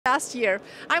last year.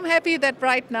 I'm happy that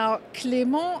right now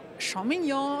Clément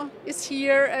Champignon is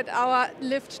here at our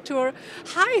lift tour.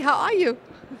 Hi, how are you?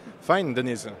 Fine,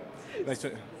 Denise. Nice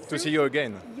to see you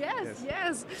again.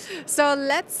 Yes. So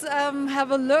let's have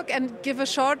a look and give a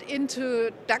short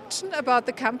introduction about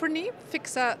the company,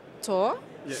 FIXATOR,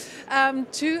 Yes.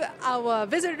 to our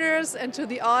visitors and to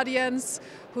the audience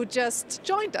who just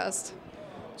joined us.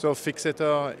 So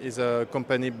FIXATOR is a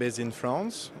company based in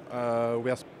France. We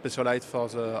are specialized for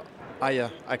the high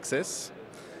access.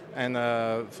 And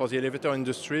for the elevator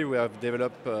industry, we have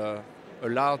developed a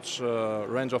large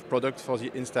range of products for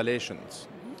the installations,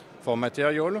 for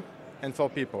material and for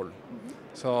people.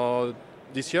 So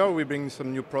this year we bring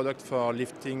some new products for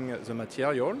lifting the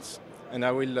materials, and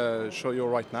I will show you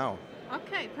right now.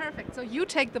 Okay, perfect. So you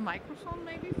take the microphone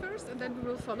maybe first, and then we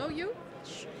will follow you.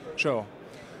 Sure.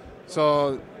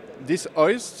 So this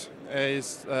hoist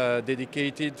is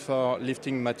dedicated for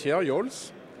lifting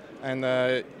materials, and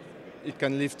it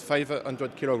can lift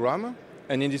 500 kilograms.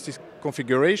 And in this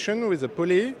configuration with a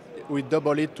pulley, we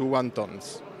double it to 1 ton.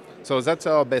 So that's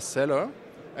our best seller,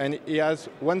 and it has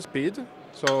one speed,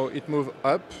 so it moves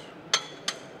up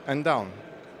and down.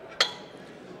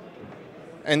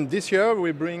 And this year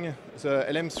we bring the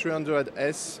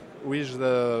LM300S with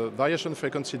the variation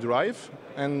frequency drive,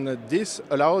 and this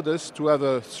allowed us to have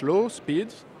a slow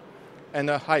speed and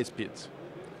a high speed.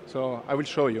 So I will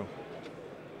show you.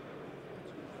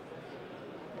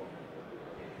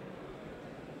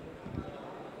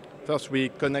 First we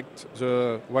connect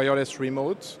the wireless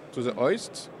remote to the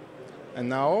hoist, and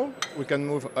now we can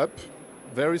move up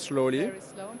very slowly. Very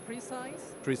slow and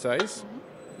precise. Precise.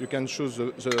 You can choose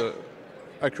the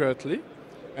accurately,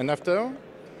 and after,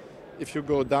 if you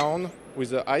go down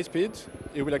with the high speed,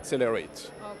 it will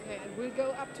accelerate. Okay, and we'll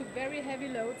go up to very heavy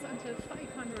loads until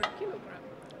 500 kilograms.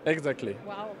 Exactly.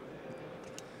 Wow.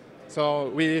 So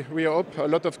we hope a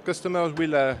lot of customers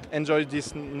will enjoy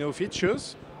these new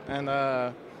features, and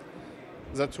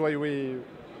that's why we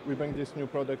bring this new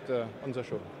product on the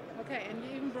show. Okay, and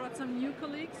you even brought some new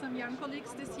colleagues, some young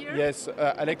colleagues this year? Yes,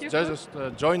 Alex just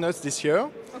joined us this year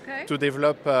to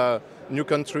develop new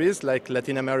countries like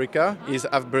Latin America. He's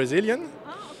half Brazilian.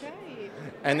 Okay.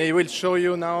 And he will show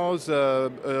you now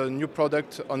the new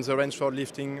product on the range for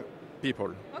lifting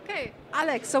people. Okay,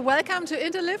 Alex, so welcome to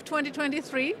Interlift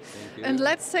 2023. And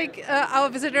let's take our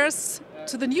visitors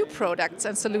to the new products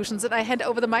and solutions. And I hand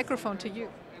over the microphone to you.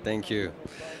 Thank you.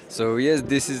 So yes,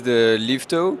 this is the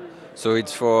Lifto. So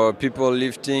it's for people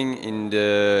lifting in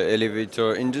the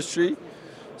elevator industry.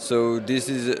 So this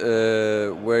is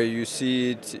where you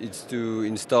see it. It's to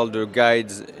install the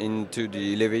guides into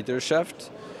the elevator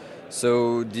shaft.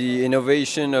 So the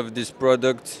innovation of this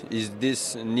product is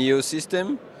this Neo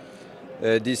system.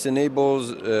 This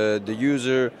enables the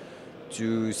user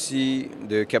to see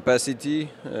the capacity,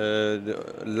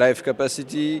 the life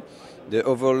capacity. The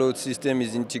overload system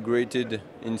is integrated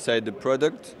inside the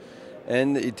product,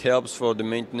 and it helps for the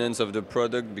maintenance of the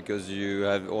product because you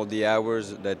have all the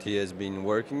hours that he has been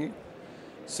working.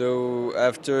 So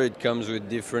after, it comes with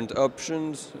different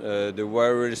options, the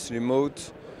wireless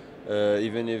remote,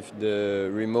 even if the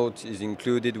remote is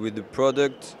included with the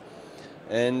product,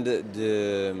 and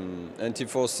the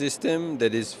anti-force system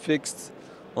that is fixed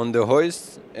on the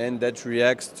hoist and that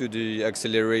reacts to the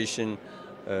acceleration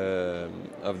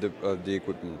of the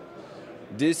equipment.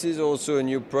 This is also a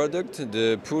new product,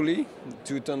 the pulley,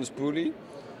 2 tons pulley.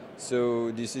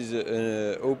 So this is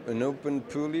an open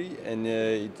pulley, and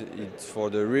it's for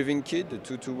the riving kit, the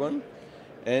 2-to-1.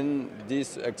 And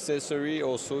this accessory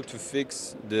also to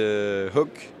fix the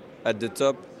hook at the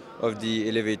top of the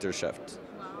elevator shaft.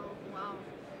 Wow.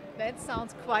 That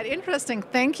sounds quite interesting.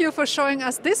 Thank you for showing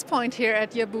us this point here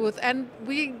at your booth. And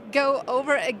we go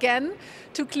over again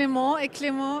to Clément.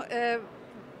 Clément,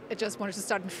 I just wanted to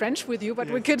start in French with you, but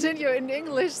we continue in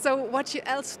English. So what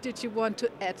else did you want to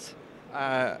add?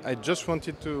 I just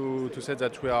wanted to say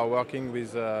that we are working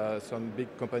with some big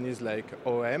companies like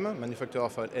OEM, manufacturer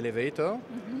of elevator,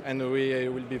 and we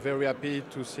will be very happy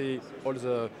to see all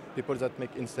the people that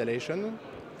make installation,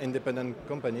 independent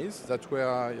companies, that we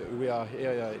are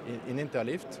here in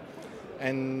Interlift.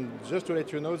 And just to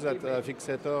let you know that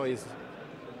FIXATOR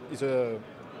is a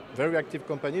very active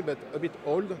company, but a bit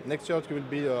old. Next year it will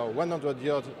be a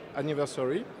 100-year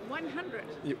anniversary.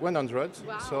 100? 100.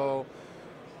 Wow. So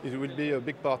it will be a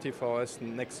big party for us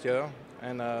next year,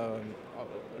 and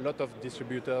a lot of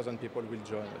distributors and people will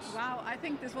join us. Wow, I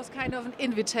think this was kind of an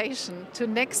invitation to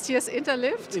next year's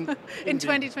Interlift in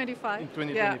 2025. In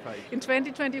 2025. Yeah, in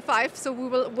 2025. So we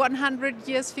will 100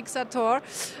 years FIXATOR.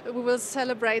 We will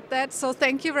celebrate that. So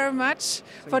thank you very much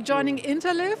for joining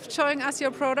Interlift, showing us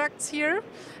your products here,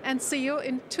 and see you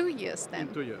in 2 years then.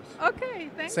 In 2 years. Okay,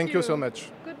 thank you. Thank you so much.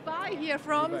 Goodbye here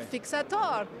from Goodbye.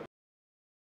 FIXATOR.